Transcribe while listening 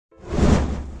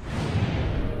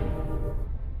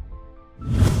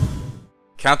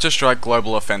Counter-Strike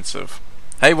Global Offensive.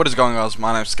 Hey, what is going on guys,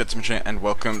 my name is CZ-750 and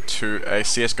welcome to a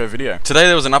CSGO video. Today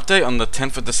there was an update on the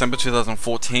 10th of December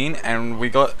 2014 and we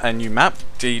got a new map,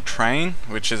 D-Train,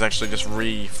 which is actually just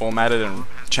reformatted and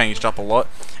changed up a lot,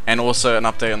 and also an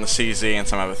update on the CZ and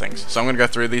some other things. So I'm going to go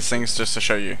through these things just to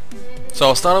show you. So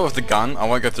I'll start out with the gun. I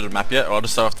won't go through the map yet, I'll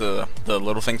just start off the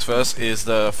little things first.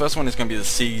 The first one is going to be the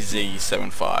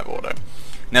CZ-750 auto.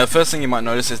 Now the first thing you might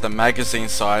notice is the magazine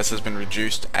size has been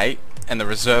reduced to 8 and the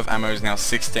reserve ammo is now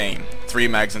 16, 3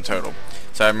 mags in total.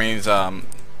 So that means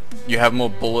you have more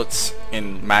bullets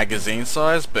in magazine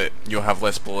size, but you'll have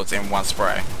less bullets in one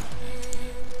spray.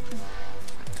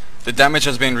 The damage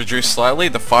has been reduced slightly,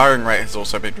 the firing rate has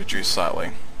also been reduced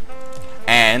slightly.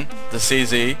 And the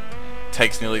CZ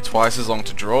takes nearly twice as long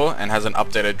to draw and has an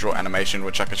updated draw animation,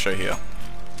 which I can show here.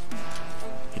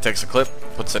 He takes a clip,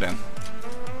 puts it in.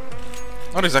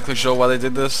 Not exactly sure why they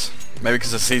did this. Maybe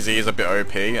because the CZ is a bit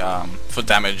OP for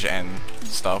damage and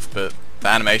stuff, but the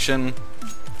animation,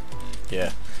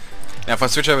 yeah. Now if I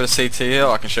switch over to CT here,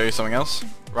 I can show you something else.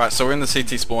 Right, so we're in the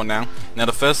CT spawn now. Now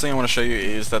the first thing I want to show you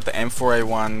is that the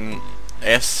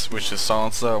M4A1S, which is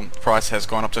silencer, price has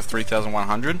gone up to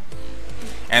 3,100.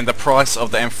 And the price of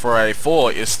the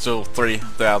M4A4 is still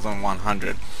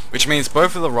 3,100. Which means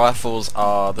both of the rifles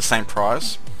are the same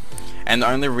price. And the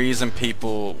only reason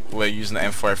people were using the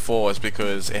M4A4 is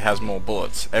because it has more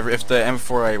bullets. If the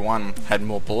M4A1 had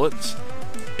more bullets,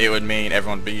 it would mean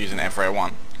everyone would be using the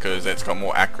M4A1 because it's got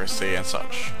more accuracy and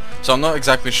such. So I'm not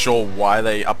exactly sure why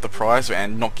they upped the price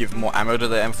and not give more ammo to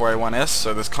the M4A1S,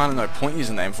 so there's kind of no point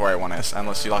using the M4A1S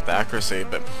unless you like the accuracy,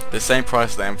 but the same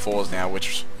price as the M4s now,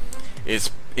 which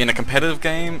is, in a competitive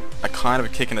game, a kind of a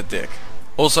kick in the dick.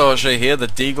 Also, I'll show you here, the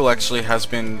Deagle actually has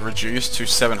been reduced to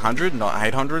 700, not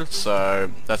 800, so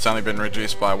that's only been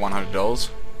reduced by $100.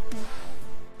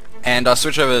 And I'll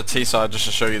switch over to the T side just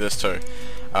to show you this too.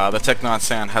 The Tech 9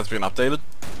 sound has been updated.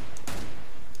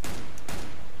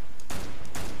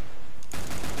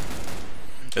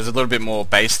 There's a little bit more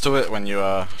bass to it when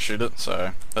you shoot it,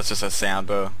 so that's just a sound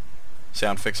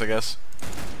fix, I guess.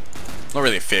 Not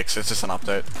really a fix, it's just an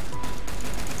update.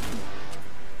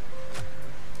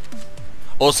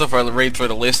 Also, if I read through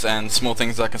the list and small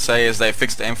things I can say is they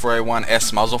fixed the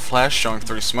M4A1S muzzle flash showing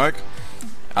through smoke.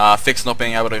 Fixed not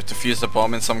being able to defuse the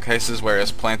bomb in some cases where it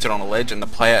was planted on a ledge and the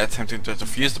player attempting to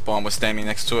defuse the bomb was standing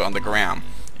next to it on the ground,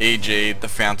 e.g. the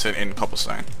fountain in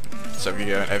Cobblestone. So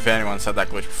if anyone's had that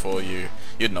glitch before,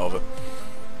 you'd know of it.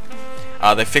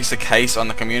 They fixed the case on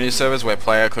the community servers where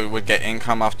player would get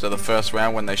income after the first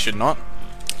round when they should not.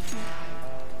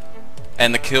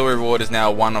 And the kill reward is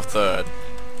now 1/3.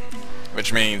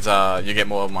 Which means you get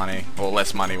more money, or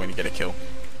less money when you get a kill.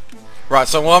 Right,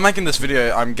 so while I'm making this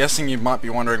video, I'm guessing you might be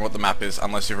wondering what the map is,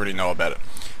 unless you already know about it.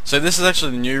 So this is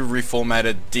actually the new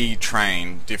reformatted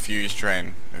D-Train, diffuse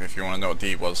train, if you want to know what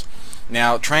D was.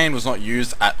 Now, train was not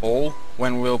used at all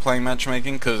when we were playing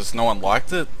matchmaking, because no one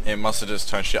liked it. It must have just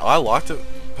turned shit. I liked it,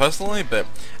 personally,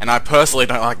 and I personally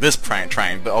don't like this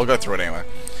train, but I'll go through it anyway.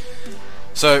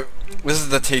 So, this is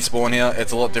the T-spawn here.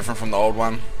 It's a lot different from the old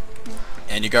one.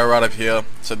 And you go right up here,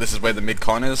 so this is where the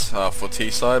mid-con is for T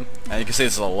side, and you can see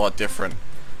this is a lot different.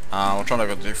 I'm trying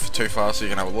not to go too far so you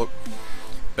can have a look,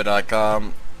 but like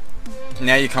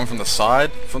now you come from the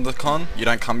side from the con. You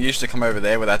usually come over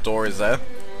there where that door is there,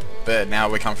 but now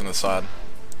we come from the side.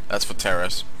 That's for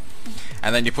terrorists.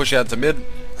 And then you push out to mid,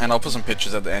 and I'll put some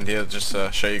pictures at the end here just to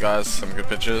show you guys some good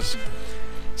pictures.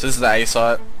 So this is the A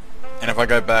site, and if I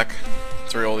go back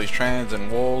through all these trains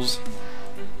and walls.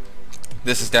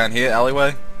 This is down here,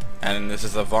 alleyway, and this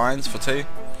is the vines for T.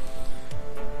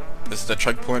 This is the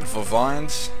choke point for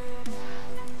vines.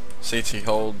 CT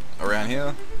hold around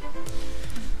here.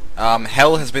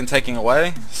 Hell has been taken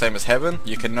away, same as heaven.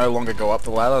 You can no longer go up the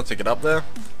ladder to get up there.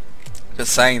 But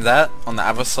saying that, on the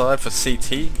other side for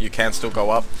CT, you can still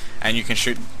go up, and you can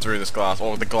shoot through this glass,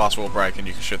 or the glass will break and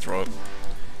you can shoot through it.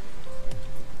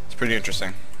 It's pretty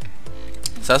interesting.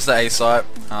 So that's the A site.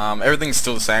 Everything's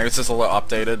still the same. It's just a lot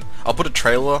updated. I'll put a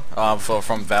trailer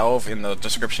from Valve in the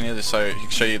description here, just so you can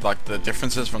show you like the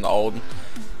differences from the old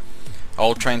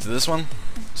train to this one.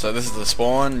 So this is the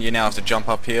spawn. You now have to jump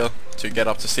up here to get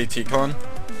up to CT con,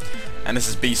 and this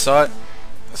is B site.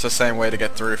 It's the same way to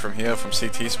get through from here from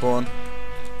CT spawn.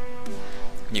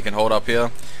 You can hold up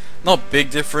here. Not big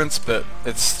difference, but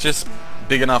it's just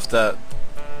big enough that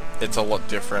it's a lot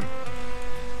different.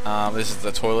 This is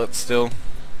the toilet still.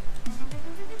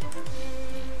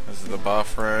 This is the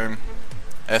bathroom.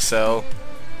 SL.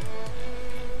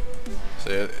 So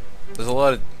there's a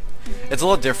lot of, it's a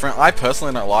lot different. I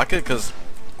personally don't like it because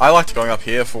I like going up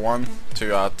here for one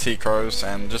to T-crows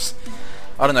and just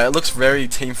I don't know, it looks very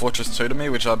Team Fortress 2 to me,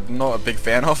 which I'm not a big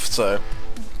fan of, so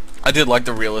I did like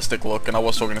the realistic look, and I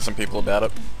was talking to some people about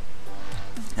it.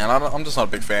 And I'm just not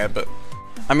a big fan, but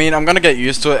I mean, I'm gonna get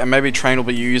used to it, and maybe Train will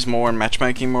be used more in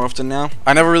matchmaking more often now.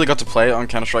 I never really got to play it on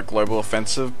Counter-Strike Global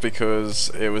Offensive because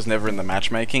it was never in the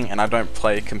matchmaking, and I don't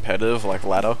play competitive like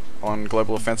ladder on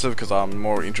Global Offensive because I'm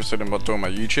more interested in doing my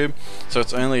YouTube. So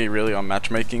it's only really on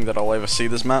matchmaking that I'll ever see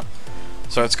this map.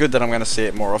 So it's good that I'm gonna see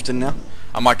it more often now.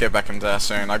 I might get back into that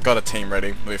soon. I got a team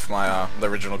ready with my the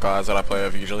original guys that I play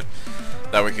with usually,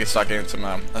 that we can start getting some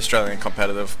Australian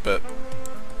competitive, but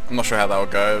I'm not sure how that will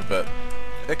go, but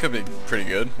it could be pretty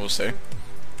good, we'll see.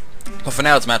 But for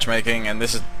now it's matchmaking, and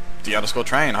this is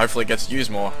the_train. Hopefully it gets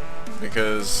used more,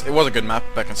 because it was a good map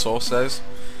back in Source days.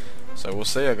 So we'll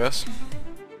see, I guess.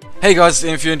 Hey guys,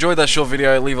 if you enjoyed that short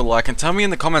video, leave a like and tell me in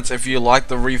the comments if you like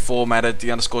the reformatted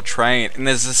the_train, and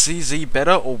is the CZ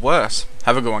better or worse?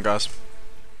 Have a good one, guys.